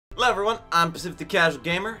Hello everyone, I'm Pacific the Casual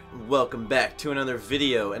Gamer. Welcome back to another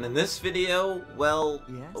video, and in this video, well,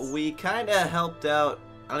 we kinda helped out.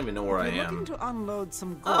 I don't even know where I am. Looking to unload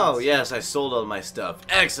some goods. Oh yes, I sold all my stuff.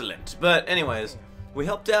 Excellent. But anyways, we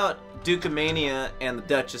helped out Duke of Mania and the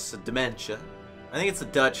Duchess of Dementia. I think it's the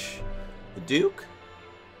Dutch. The Duke?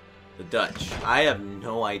 The Dutch. I have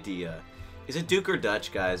no idea. Is it Duke or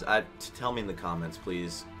Dutch, guys? Tell me in the comments,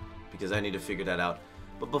 please, because I need to figure that out.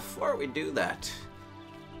 But before we do that,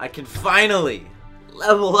 I can finally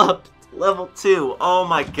level up to level 2. Oh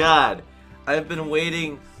my god. I've been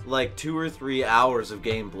waiting like 2 or 3 hours of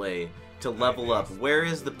gameplay to level up. Where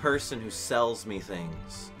is the person who sells me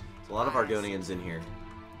things? There's a lot of Argonians in here.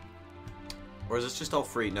 Or is this just all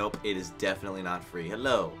free? Nope, it is definitely not free.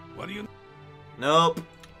 Hello. What do you... Nope.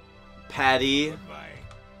 Patty. Goodbye.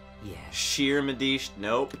 Yeah. Sheer Medish.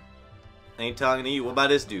 Nope. I ain't talking to you. What about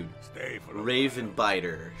this dude? Stay for a Raven while.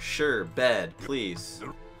 Biter. Sure, bed, please.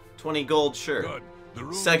 20 gold, sure. Good. The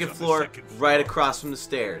room's Second on the floor, second floor. right across from the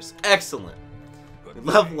stairs. Excellent.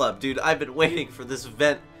 Goodbye. Level up, dude. I've been waiting for this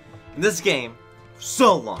event in this game for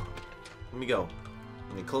so long. Let me go.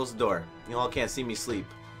 Let me close the door. You all can't see me sleep.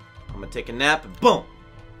 I'm gonna take a nap and boom.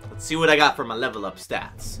 Let's see what I got for my level up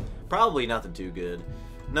stats. Probably nothing too good.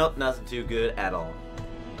 Nope, nothing too good at all.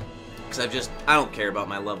 Because I don't care about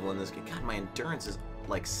my level in this game. God, my endurance is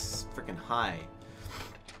like freaking high.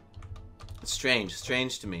 It's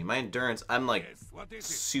strange to me. My endurance, I'm like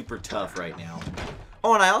super tough right now.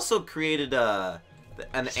 Oh, and I also created an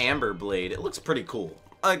amber blade. It looks pretty cool.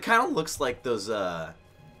 It kind of looks like those,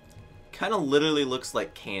 kind of literally looks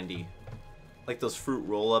like candy. Like those fruit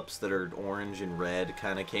roll-ups that are orange and red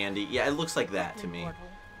kind of candy. Yeah, it looks like that to me.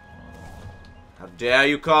 How dare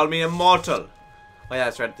you call me immortal? Oh yeah,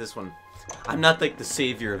 that's right, this one. I'm not like the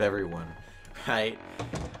savior of everyone, right?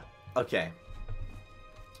 Okay.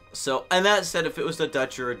 So, and that said, if it was a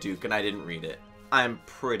Dutch or a Duke and I didn't read it, I'm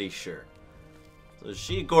pretty sure. So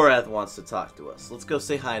Gorath wants to talk to us. Let's go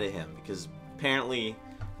say hi to him, because apparently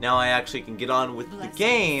now I actually can get on with the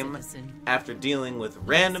game after dealing with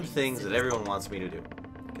random things that everyone wants me to do.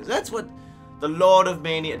 Because that's what the Lord of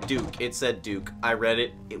Mania... Duke. It said Duke. I read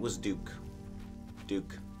it. It was Duke.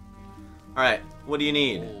 Duke. Alright, what do you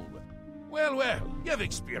need? Well, you've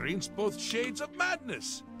experienced both shades of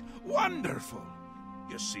madness. Wonderful.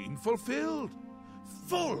 You seem fulfilled.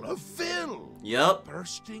 Full of fill. Yup.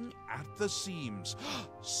 Bursting at the seams.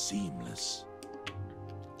 Seamless.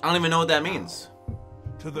 I don't even know what that means.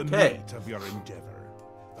 To the Okay. meat of your endeavor.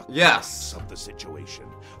 The Yes. crux of the situation.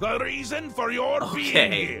 The reason for your being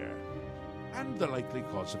Okay. here. And the likely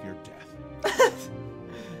cause of your death.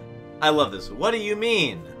 I love this. What do you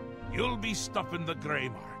mean? You'll be stopping the Grey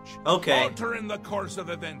March. Okay. Altering the course of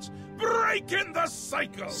events. Breaking the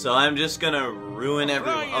cycle. So I'm just gonna ruin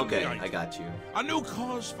everyone. Brian Okay, the I got you. A new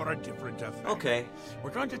cause for a different effect. Okay. We're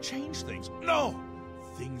going to change things. No!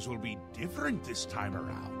 Things will be different this time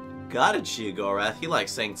around. Got it, Gorath. He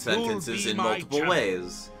likes saying sentences be in my multiple champion.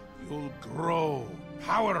 ways. You'll grow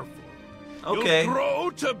powerful. Okay. You'll grow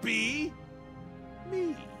to be...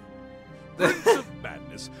 me. Prince of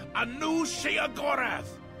Madness. A new Gorath.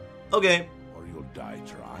 Okay. Or you'll die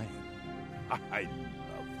trying. I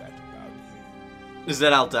love that about you. Is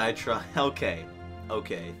that I'll die trying? Okay.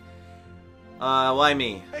 Okay. Why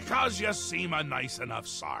me? Because you seem a nice enough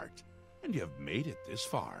sort. And you've made it this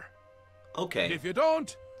far. And Okay. if you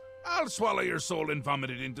don't, I'll swallow your soul and vomit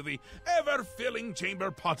it into the ever-filling chamber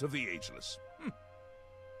pot of the ageless.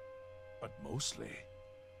 But mostly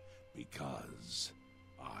because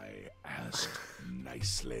I asked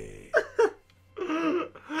nicely.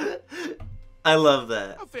 I love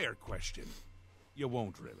that. A fair question. You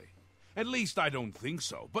won't really. At least I don't think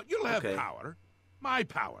so. But you'll have Okay. power. My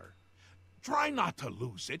power. Try not to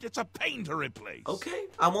lose it. It's a pain to replace. Okay.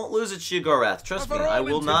 I won't lose it, Gorath. Trust me, But for I all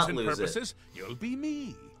will intents not and lose purposes, you'll be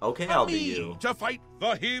me. Okay, I'll be Me you. to fight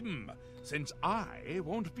the him, since I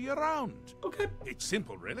won't be around. Okay. It's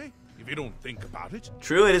simple, really, if you don't think about it.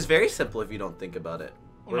 True, it is very simple if you don't think about it.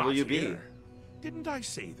 Where Not will you here. be? Didn't I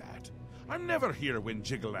say that? I'm never here when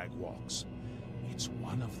Jiggalag walks. It's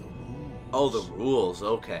one of the rules. Oh, the rules.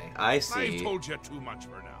 Okay. I I've see. told you too much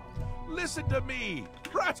for now. Listen to me.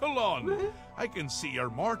 Prattle on. I can see your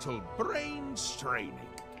mortal brain straining.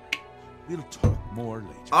 We'll talk more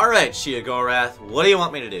later. Alright, Gorath. What do you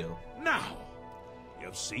want me to do? Now,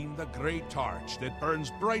 you've seen the great torch that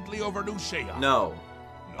burns brightly over New Shea. No. No,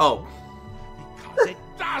 Oh. because it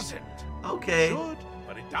doesn't. Okay. Should,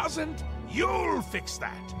 but it doesn't. You'll fix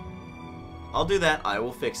that. I'll do that. I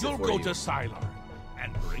will fix it You'll for go you. to Cylarne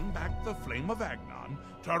and bring back the Flame of Agnon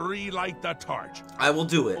to relight the torch. I will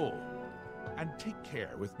do it. Oh, and take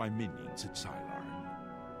care with my minions at Cylarne.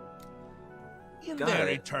 In Got their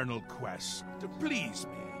it. eternal quest to please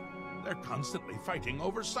me, they're constantly fighting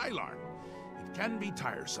over Cylarne. It can be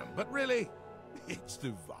tiresome, but really, it's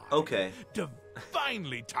divine. Okay.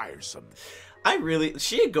 Divinely tiresome.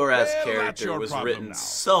 Shiagora's Well, that's character your was problem written now.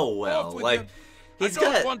 so Off well. with Like, you. he's I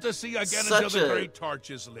don't got want to see again such until the a Great Torch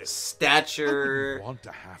is lit. I stature wouldn't want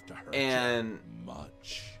to have to hurt and you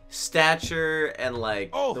much. like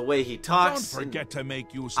Oh, the way he Don't talks. forget to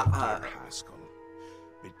make use of dear Haskell.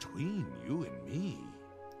 Between you and me,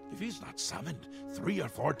 if he's not summoned 3 or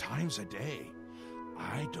 4 times a day,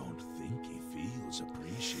 I don't think he feels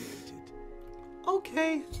appreciated.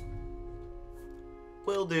 Okay.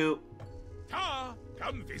 Will do.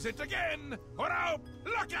 Come visit again, or I'll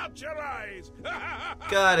pluck out your eyes.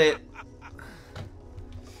 Got it.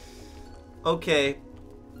 Okay.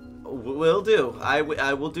 Will do. I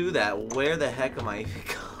will do that. Where the heck am I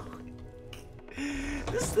going?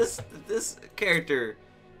 This character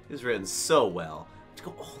is written so well. To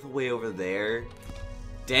go all the way over there.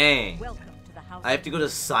 Dang. Welcome to the house. I have to go to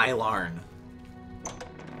Cylarne.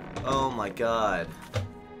 Oh my god.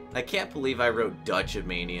 I can't believe I wrote Dutch of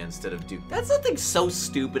Mania instead of Duke. That's something so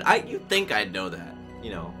stupid. You'd think I'd know that,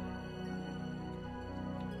 you know.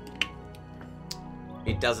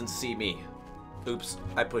 It doesn't see me. Oops,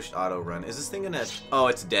 I pushed auto run. Is this thing gonna... Oh,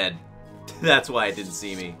 it's dead. That's why it didn't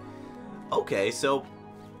see me. Okay, so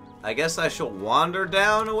I guess I shall wander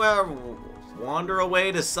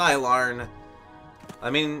away to Cylarne. I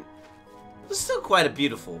mean, it's still quite a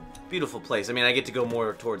beautiful place. I mean, I get to go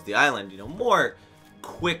more towards the island, you know, more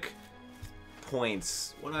quick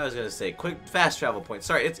points. What I was gonna say, quick, fast travel points.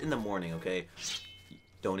 Sorry, it's in the morning, okay?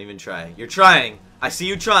 Don't even try. You're trying. I see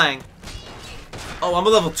you trying. Oh, I'm a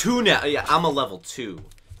level 2 now. Yeah, I'm a level 2.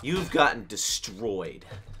 You've gotten destroyed.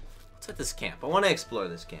 What's at this camp? I want to explore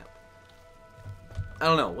this camp. I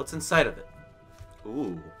don't know. What's inside of it?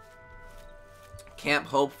 Ooh. Camp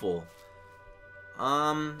Hopeful.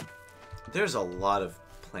 There's a lot of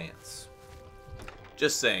plants.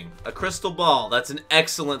 Just saying. A crystal ball. That's an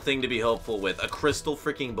excellent thing to be hopeful with. A crystal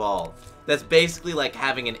freaking ball. That's basically like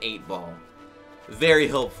having an 8-ball. Very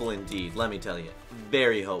hopeful indeed, let me tell you.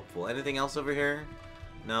 Very hopeful. Anything else over here?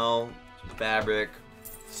 No. Fabric.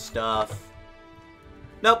 Stuff.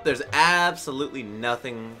 Nope, there's absolutely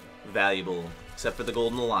nothing valuable except for the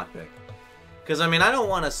golden lockpick. Because, I mean, I don't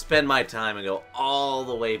want to spend my time and go all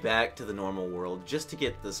the way back to the normal world just to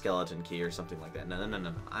get the skeleton key or something like that.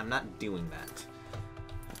 No. I'm not doing that.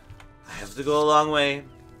 I have to go a long way.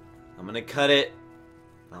 I'm going to cut it.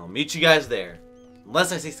 I'll meet you guys there.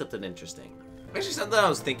 Unless I see something interesting. Actually, something I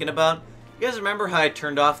was thinking about. You guys remember how I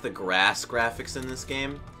turned off the grass graphics in this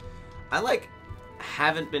game? I,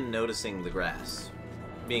 haven't been noticing the grass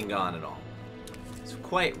being gone at all. It's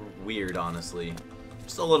quite weird, honestly.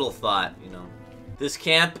 Just a little thought, you know. This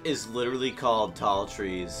camp is literally called Tall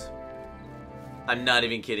Trees. I'm not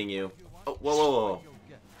even kidding you. Oh, whoa.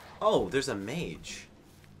 Oh, there's a mage.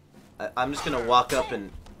 I'm just gonna walk up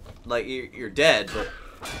and, you're dead, but...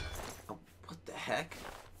 Oh, what the heck?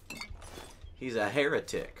 He's a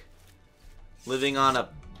heretic. Living on a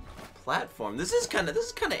platform. This is kind of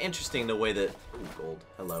interesting, the way that... Ooh, gold.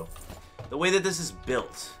 Hello. The way that this is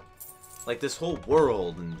built. Like, this whole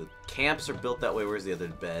world, and the camps are built that way. Where's the other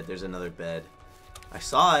bed? There's another bed. I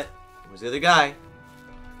saw it. Where's the other guy?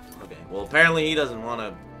 Okay, well, apparently he doesn't want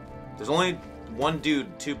to... There's only one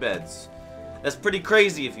dude, 2 beds. That's pretty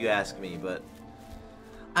crazy if you ask me, but...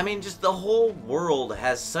 I mean, just the whole world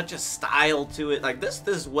has such a style to it. Like, this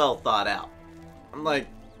is well thought out. I'm like,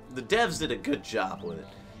 the devs did a good job with it.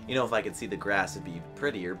 You know, if I could see the grass, it'd be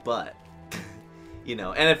prettier, but... you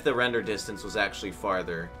know, and if the render distance was actually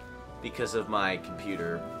farther because of my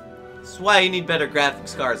computer. That's why you need better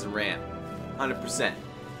graphics cards and RAM. 100%.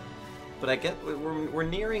 But I get we're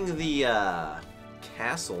nearing the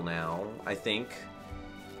castle now, I think.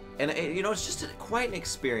 And, you know, it's just quite an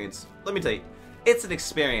experience. Let me tell you, it's an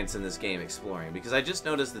experience in this game exploring, because I just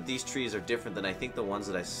noticed that these trees are different than I think the ones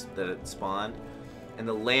that it spawned, and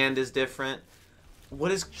the land is different.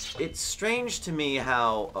 It's strange to me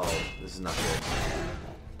how... Oh, this is not good.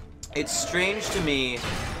 It's strange to me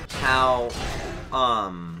how,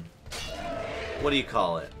 what do you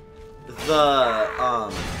call it?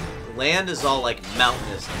 The, land is all, like,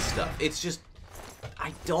 mountainous and stuff. It's just,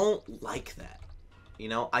 I don't like that. You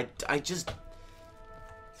know, I just,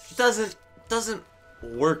 doesn't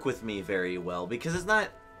work with me very well, because it's not,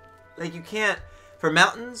 like, you can't, for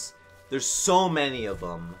mountains, there's so many of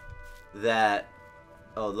them that,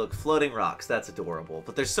 oh, look, floating rocks, that's adorable,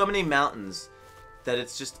 but there's so many mountains that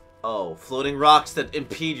it's just, oh, floating rocks that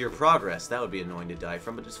impede your progress, that would be annoying to die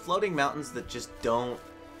from, but there's floating mountains that just don't,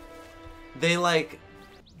 they, like,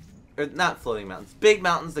 or not floating mountains, big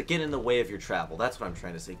mountains that get in the way of your travel. That's what I'm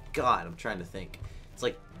trying to say. God, I'm trying to think. It's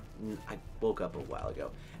like, I woke up a while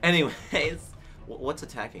ago. Anyways, what's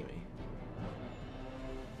attacking me?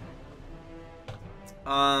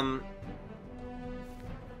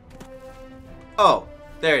 Oh,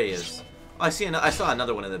 there he is. Oh, I saw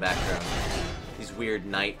another one in the background. These weird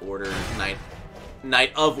Knight of Order.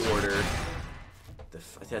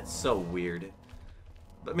 That's so weird.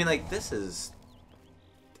 But I mean, like, this is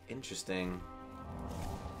interesting.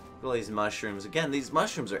 Look at all these mushrooms. Again, these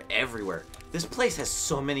mushrooms are everywhere. This place has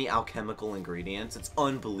so many alchemical ingredients. It's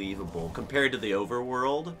unbelievable compared to the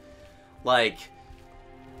overworld. Like,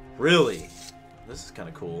 really, this is kind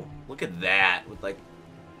of cool. Look at that with like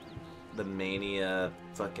the Mania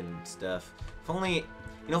fucking stuff. If only, you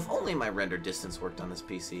know, if only my render distance worked on this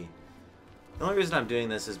PC. The only reason I'm doing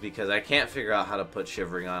this is because I can't figure out how to put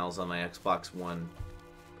Shivering Isles on my Xbox One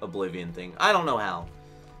Oblivion thing. I don't know how,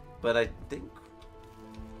 but I think...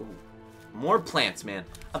 Ooh, more plants, man.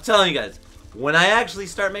 I'm telling you guys, when I actually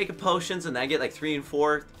start making potions and I get like 3 and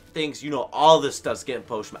 4 things, you know, all this stuff's getting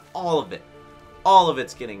potion. All of it. All of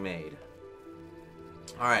it's getting made.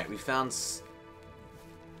 Alright, we found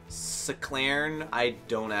Cylarne. I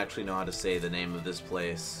don't actually know how to say the name of this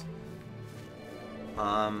place.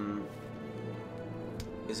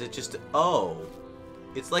 Is it just... Oh.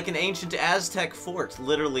 It's like an ancient Aztec fort.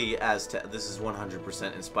 Literally Aztec. This is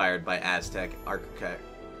 100% inspired by Aztec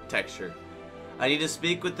architecture. I need to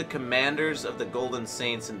speak with the commanders of the Golden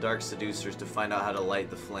Saints and Dark Seducers to find out how to light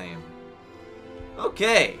the flame.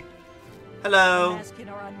 Okay. Hello. The Maskin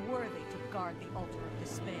are unworthy to guard the altar of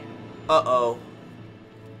despair. Uh-oh.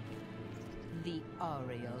 The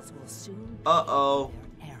Ariels will soon Uh-oh.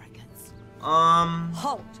 their arrogance.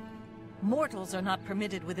 Halt. Mortals are not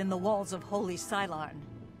permitted within the walls of holy Cylarne.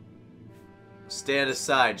 Stand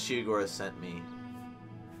aside. Shigora sent me.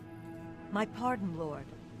 My pardon, Lord.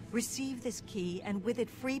 Receive this key, and with it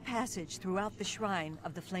free passage throughout the shrine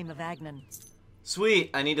of the Flame of Agnon.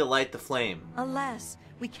 Sweet. I need to light the flame. Alas,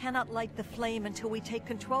 we cannot light the flame until we take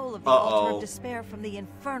control of the altar of despair from the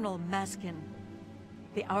infernal Maskin.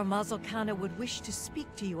 The Armazalkana would wish to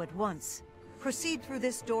speak to you at once. Proceed through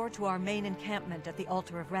this door to our main encampment at the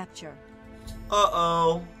altar of rapture.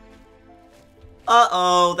 Uh-oh.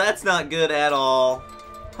 Uh-oh. That's not good at all.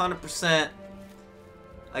 100%.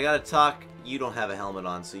 I gotta talk. You don't have a helmet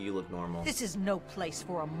on, so you look normal. This is no place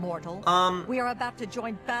for a mortal. We are about to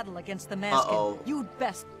join battle against the Maskin. You'd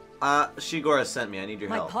best... Shigora sent me. I need your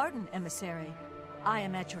help. My pardon, emissary. I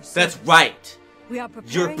am at your service. That's right. We are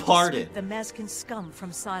preparing Your pardon. to sweep the Maskin scum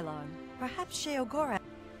from Cylarne. Perhaps Sheogorath.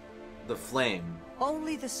 The flame.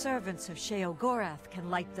 Only the servants of Sheogorath can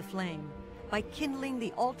light the flame, by kindling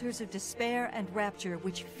the altars of despair and rapture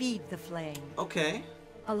which feed the flame. Okay.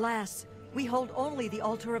 Alas, we hold only the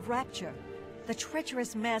altar of rapture. The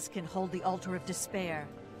treacherous Maskin hold the altar of despair.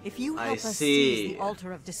 If you help us seize the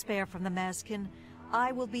altar of despair from the Maskin,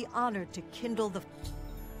 I will be honored to kindle the...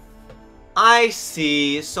 I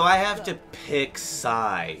see. So I have to pick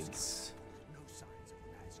sides.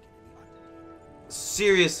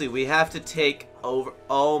 Seriously, we have to take over...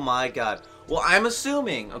 Oh my god. Well, I'm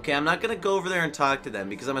assuming... Okay, I'm not going to go over there and talk to them,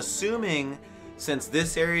 because I'm assuming since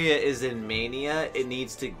this area is in Mania, it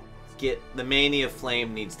needs to get... The Mania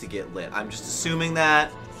flame needs to get lit. I'm just assuming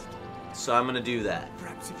that, so I'm going to do that.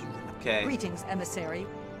 Okay. Greetings, emissary.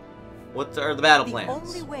 What are the battle plans? The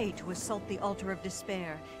only way to assault the altar of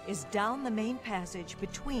despair is down the main passage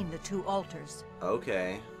between the two altars.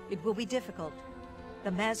 Okay. It will be difficult.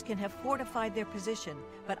 The Maskin have fortified their position,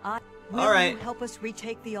 but will you help us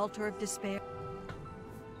retake the altar of despair?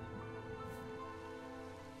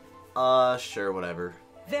 Sure, whatever.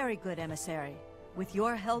 Very good, emissary. With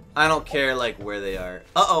your help... I don't care, like, where they are.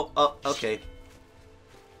 Uh-oh, oh, okay.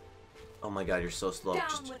 Oh my god, you're so slow. Down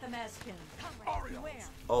Just... with the Maskin.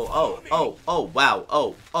 Oh, wow,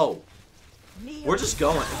 oh. We're just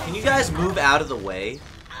going. Can you guys move out of the way?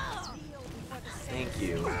 Thank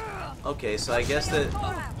you. Okay, so I guess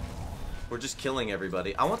that we're just killing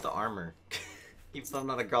everybody. I want the armor. Even though I'm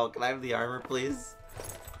not a girl, can I have the armor, please?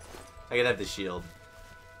 I can have the shield.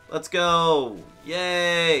 Let's go!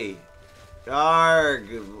 Yay! Arg!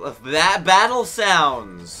 That battle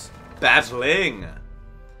sounds! Battling!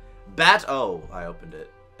 Oh, I opened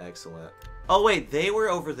it. Excellent. Oh wait, they were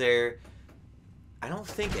over there. I don't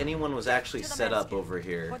think anyone was actually set up over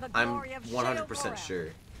here. I'm 100% sure.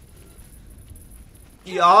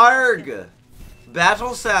 Yarg!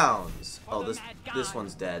 Battle sounds! Oh, this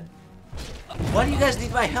one's dead. Why do you guys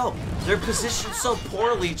need my help? They're positioned so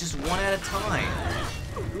poorly, just one at a time.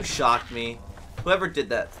 Who shocked me? Whoever did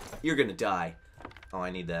that, you're gonna die. Oh, I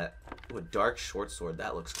need that. Ooh, a dark short sword.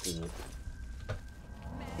 That looks cool.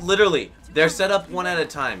 Literally, they're set up one at a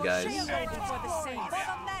time, guys.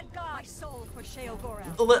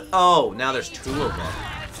 Oh, now there's 2 of them.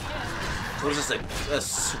 What is this, a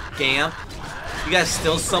scamp? You guys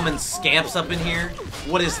still summon scamps up in here?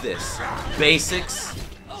 What is this? Basics?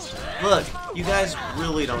 Look, you guys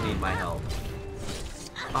really don't need my help.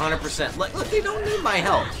 100%. Look, they don't need my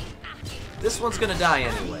help. This one's gonna die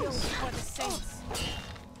anyways.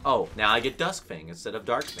 Oh, now I get Dusk Fang instead of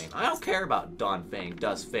Dark Fang. I don't care about Dawn Fang,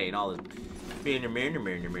 Dusk Fang, all this. I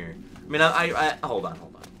mean, I hold on.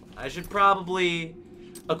 I should probably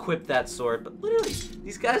equip that sword, but literally,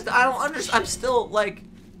 these guys, I don't understand. I'm still like,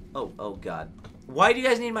 oh god. Why do you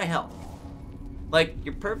guys need my help? Like,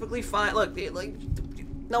 you're perfectly fine. Look, like,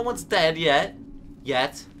 no one's dead yet.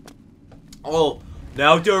 Oh,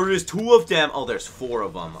 now there is 2 of them. Oh, there's 4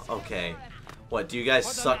 of them. Okay. What, do you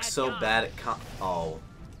guys suck so bad at oh.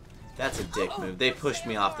 That's a dick move. They pushed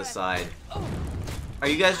me off the side. Are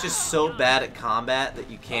you guys just so bad at combat that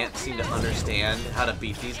you can't seem to understand how to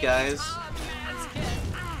beat these guys?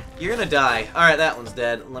 You're gonna die. Alright, that one's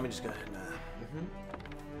dead. Let me just go ahead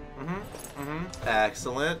and...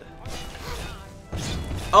 Excellent.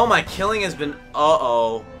 Oh, my killing has been...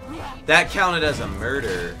 Uh-oh. That counted as a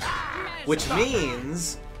murder. Which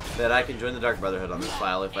means that I can join the Dark Brotherhood on this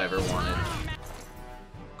file if I ever wanted.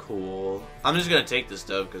 Cool. I'm just gonna take this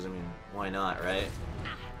stuff because, I mean, why not, right?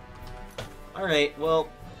 Alright, well...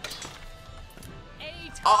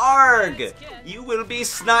 ARG! You will be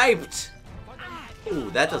sniped! Ooh,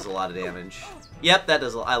 that does a lot of damage. Yep, that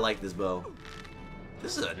does. I like this bow.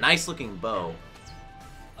 This is a nice looking bow.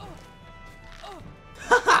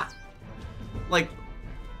 Haha! Like,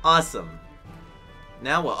 awesome.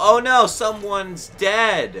 Now what? Oh no, someone's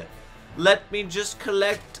dead! Let me just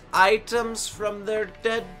collect items from their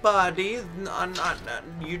dead body.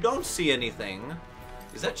 You don't see anything.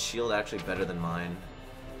 Is that shield actually better than mine?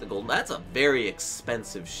 The gold. That's a very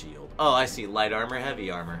expensive shield. Oh, I see. Light armor,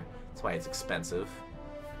 heavy armor. That's why it's expensive.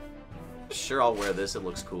 Sure, I'll wear this. It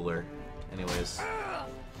looks cooler. Anyways.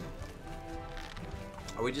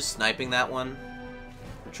 Are we just sniping that one?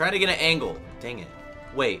 I'm trying to get an angle. Dang it.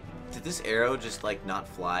 Wait, did this arrow just, like, not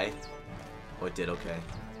fly? Oh, it did. Okay.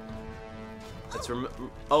 That's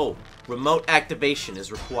remote activation is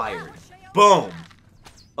required. Boom!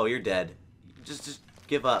 Oh, you're dead. Just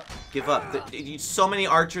give up. Give up. So many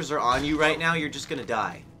archers are on you right now, you're just gonna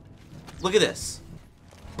die. Look at this.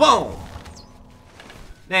 Boom!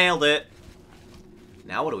 Nailed it.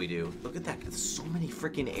 Now what do we do? Look at that. There's so many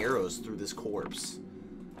freaking arrows through this corpse.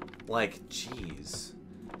 Like, jeez.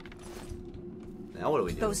 Now what do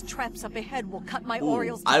we do? Those traps up ahead will cut my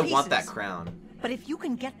Orioles to I pieces. want that crown. But if you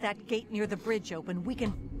can get that gate near the bridge open,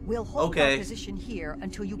 we'll hold our position here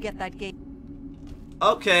until you get that gate.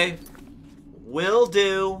 Okay. Will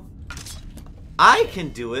do. I can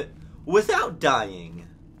do it without dying.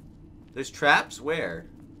 There's traps? Where?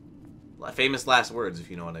 Famous last words, if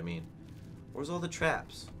you know what I mean. Where's all the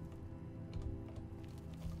traps?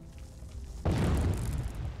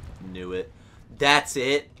 Knew it. That's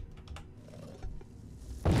it.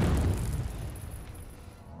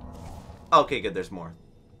 Okay, good. There's more.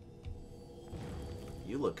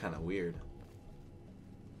 You look kind of weird.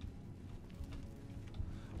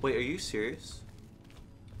 Wait, are you serious?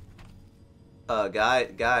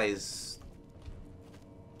 Guys.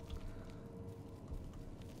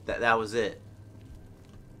 That was it.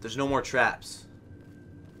 There's no more traps.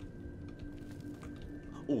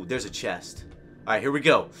 Ooh, there's a chest. Alright, here we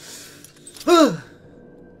go.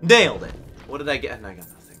 Nailed it. What did I get? I got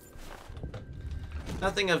nothing.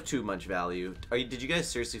 Nothing of too much value. Did you guys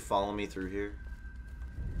seriously follow me through here?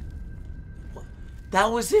 What? That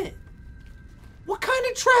was it. What kind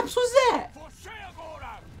of traps was that?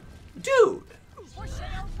 Dude.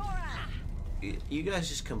 You guys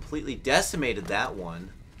just completely decimated that one.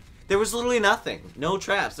 There was literally nothing. No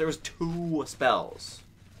traps. There was 2 spells.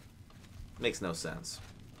 Makes no sense.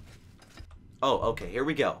 Oh, okay. Here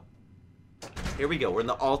we go. Here we go. We're in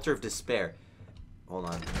the Altar of Despair. Hold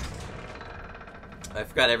on. I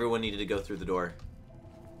forgot everyone needed to go through the door.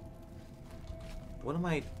 What am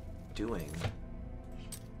I doing?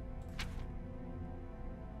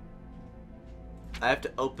 I have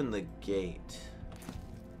to open the gate.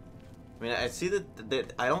 I mean, I see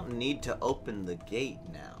that I don't need to open the gate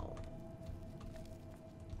now.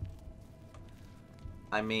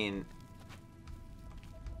 I mean,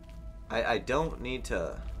 I don't need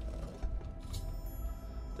to...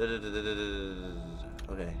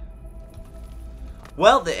 Okay.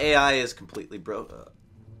 Well, the AI is completely broke.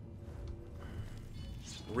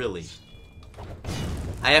 Really?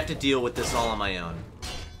 I have to deal with this all on my own.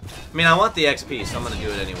 I mean, I want the XP, so I'm gonna do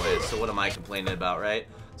it anyway. So what am I complaining about, right?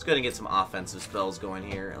 Let's go ahead and get some offensive spells going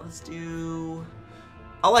here. Let's do...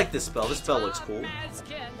 I like this spell. This spell looks cool.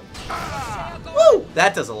 Woo!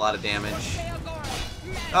 That does a lot of damage.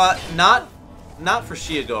 Not for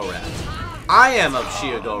Sheogorath. I am of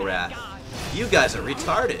Sheogorath. You guys are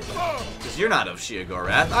retarded. Because you're not of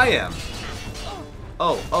Sheogorath. I am.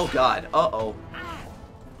 Oh god. Uh-oh.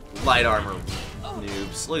 Light armor.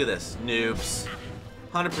 Noobs. Look at this. Noobs.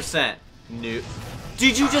 100% noob.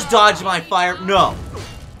 Did you just dodge my fire? No.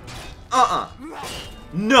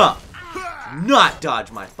 No. Not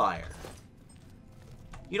dodge my fire.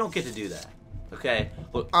 You don't get to do that. Okay?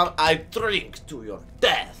 Look, I drink to your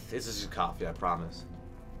death. This is just coffee, I promise.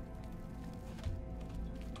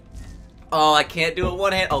 Oh, I can't do it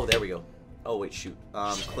one hand. Oh, there we go. Oh, wait, shoot.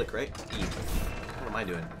 Click, right? E. What am I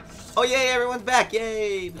doing? Oh, yay, everyone's back.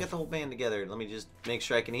 Yay. We got the whole band together. Let me just make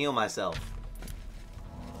sure I can heal myself.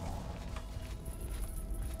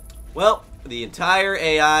 Well, the entire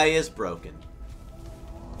AI is broken.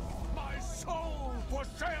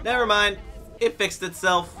 Never mind. It fixed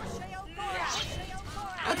itself.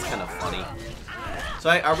 That's kind of funny. So,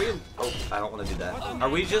 are we... Oh, I don't want to do that. Are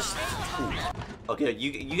we just... Ooh. Okay,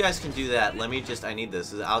 you guys can do that. Let me just... I need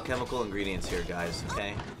this. There's alchemical ingredients here, guys.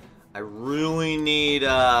 Okay? I really need...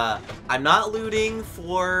 I'm not looting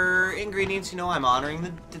for ingredients. You know, I'm honoring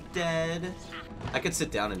the dead. I could sit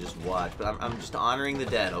down and just watch, but I'm just honoring the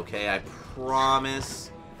dead, okay? I promise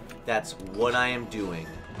that's what I am doing.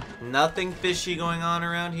 Nothing fishy going on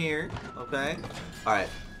around here, okay? Alright,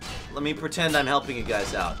 let me pretend I'm helping you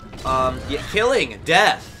guys out. Yeah, killing,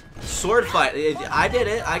 death, sword fight. I did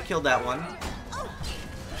it. I killed that one.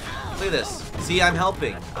 Look at this. See, I'm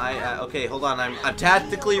helping. Okay, hold on. I'm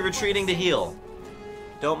tactically retreating to heal.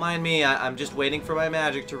 Don't mind me. I'm just waiting for my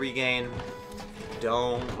magic to regain.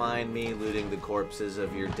 Don't mind me looting the corpses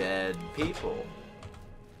of your dead people.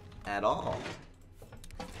 At all.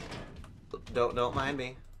 Don't mind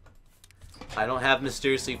me. I don't have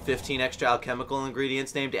mysteriously 15 extra alchemical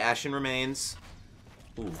ingredients named Ashen Remains.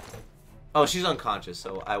 Ooh. Oh, she's unconscious,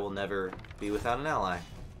 so I will never be without an ally.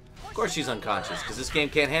 Of course she's unconscious, because this game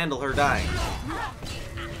can't handle her dying.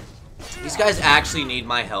 These guys actually need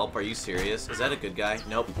my help. Are you serious? Is that a good guy?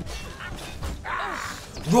 Nope.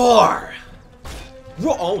 Roar!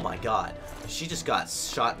 Roar! Oh my god. She just got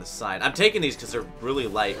shot in the side. I'm taking these because they're really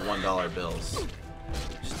light $1 bills.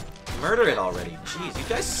 Just murder it already. Jeez, you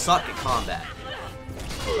guys suck at combat.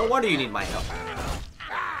 No wonder you need my help.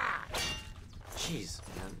 Jeez,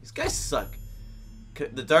 man. These guys suck.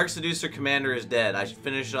 The Dark Seducer Commander is dead. I should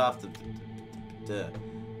finish off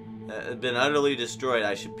been utterly destroyed.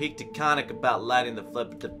 I should peek to Conic about lighting the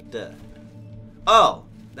flip. Oh,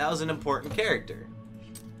 that was an important character.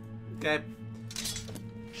 Okay.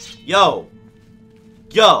 Yo.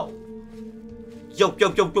 Yo. Yo,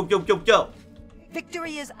 yo, yo, yo, yo, yo, yo.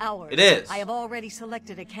 Victory is ours. It is. I have already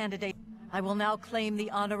selected a candidate. I will now claim the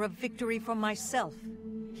honor of victory for myself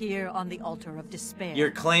here on the altar of despair. You're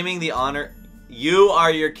claiming the honor. You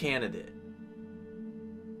are your candidate.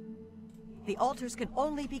 The altars can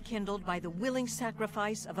only be kindled by the willing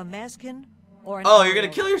sacrifice of a Maskin or an Oh, you're gonna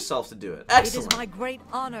kill yourself to do it. Excellent. It is my great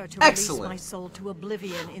honor to release my soul to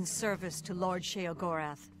oblivion in service to Lord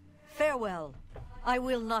Sheogorath. Farewell. I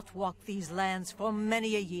will not walk these lands for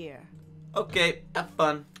many a year. Okay, have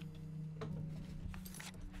fun.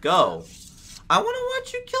 Go. I want to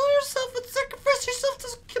watch you kill yourself and sacrifice yourself to...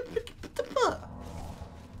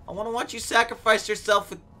 I want to watch you sacrifice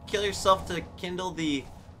yourself and kill yourself to kindle the...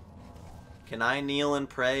 Can I kneel and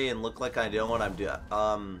pray and look like I know what I'm doing?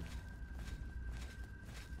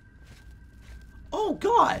 Oh,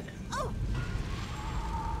 God. Oh.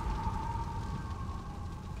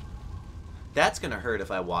 That's gonna hurt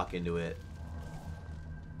if I walk into it.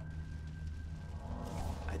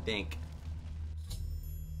 I think.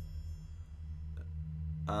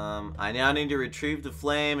 I now need to retrieve the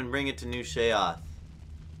flame and bring it to New Sheoth.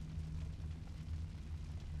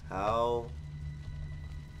 How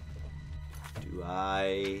do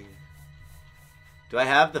I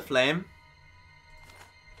have the flame?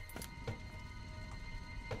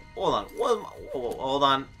 Hold on. Hold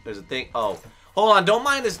on. There's a thing. Oh. Hold on. Don't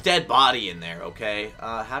mind this dead body in there, okay?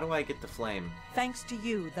 How do I get the flame? Thanks to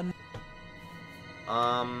you, the...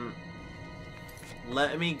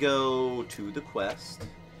 Let me go to the quest.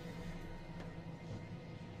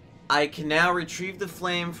 I can now retrieve the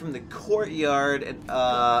flame from the courtyard and,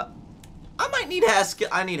 I might need Haskill.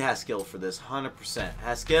 I need Haskill for this, 100%.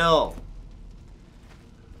 Haskill!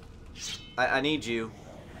 I need you.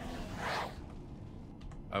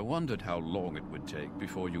 I wondered how long it would take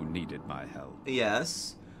before you needed my help.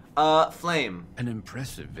 Yes. Flame. An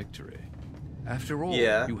impressive victory. After all,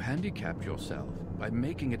 Yeah. you handicapped yourself by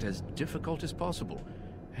making it as difficult as possible,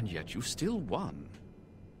 and yet you still won.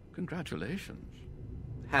 Congratulations.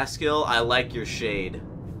 Haskill, I like your shade.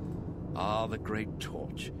 Ah, the Great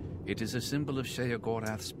Torch. It is a symbol of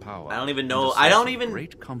Sheogorath's power. I don't even and know. a I don't source of even.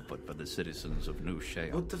 Great comfort for the citizens of New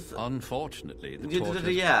Shea. What the f- Unfortunately, the torch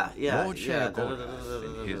has Yeah. Lord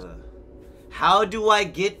Sheogorath in his... How do I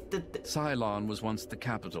get the... Cylarne was once the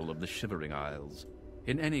capital of the Shivering Isles.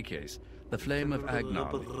 In any case, the Flame of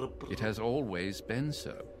Agnon, it has always been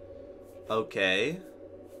so. Okay.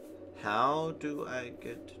 How do I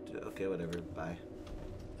get to... Okay, whatever. Bye.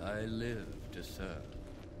 I live to serve.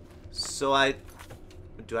 So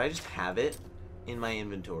do I just have it in my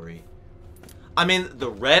inventory? I mean, the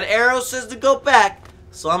red arrow says to go back,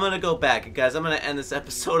 so I'm gonna go back. Guys, I'm gonna end this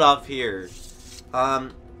episode off here.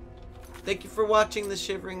 Thank you for watching the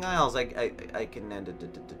Shivering Isles. I can end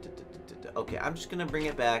it. Okay, I'm just gonna bring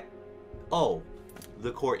it back. Oh,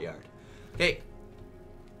 the courtyard. Okay.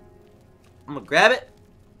 I'm gonna grab it.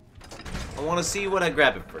 I wanna see what I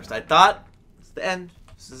grab it first. I thought it's the end.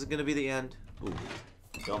 This is gonna be the end. Ooh,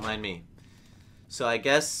 don't mind me. So I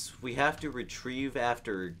guess we have to retrieve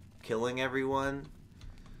after killing everyone.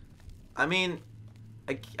 I mean,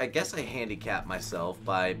 I guess I handicap myself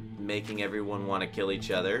by making everyone want to kill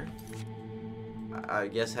each other. I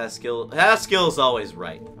guess Haskill's always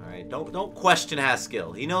right. All right, don't question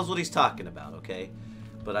Haskill. He knows what he's talking about, okay?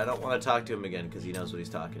 But I don't want to talk to him again because he knows what he's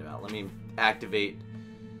talking about. Let me activate.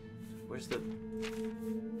 Where's the?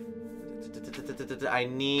 I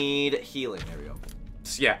need healing. There we go.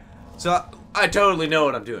 Yeah. So I totally know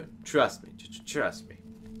what I'm doing. Trust me. Trust me.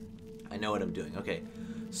 I know what I'm doing. Okay.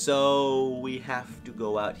 So we have to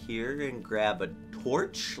go out here and grab a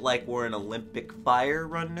torch like we're an Olympic fire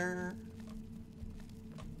runner.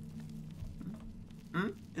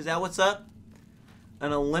 Is that what's up?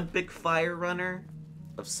 An Olympic fire runner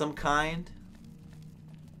of some kind?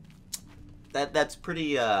 That's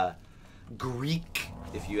pretty Greek,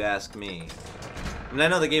 if you ask me. I mean, I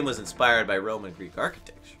know the game was inspired by Roman Greek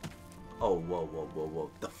architecture. Oh, whoa.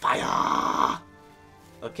 The fire!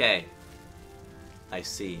 Okay. I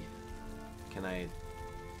see. Can I...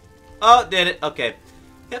 Oh, did it. Okay.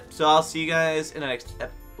 Yep, so I'll see you guys in the next...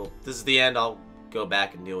 Well, this is the end. I'll go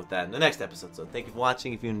back and deal with that in the next episode. So thank you for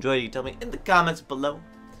watching. If you enjoyed it, you tell me in the comments below.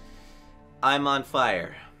 I'm on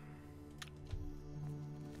fire.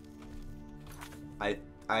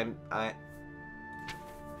 I'm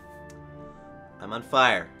on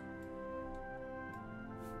fire.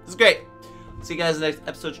 This is great. See you guys in the next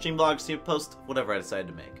episode, stream, blog, stream, post, whatever I decide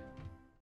to make.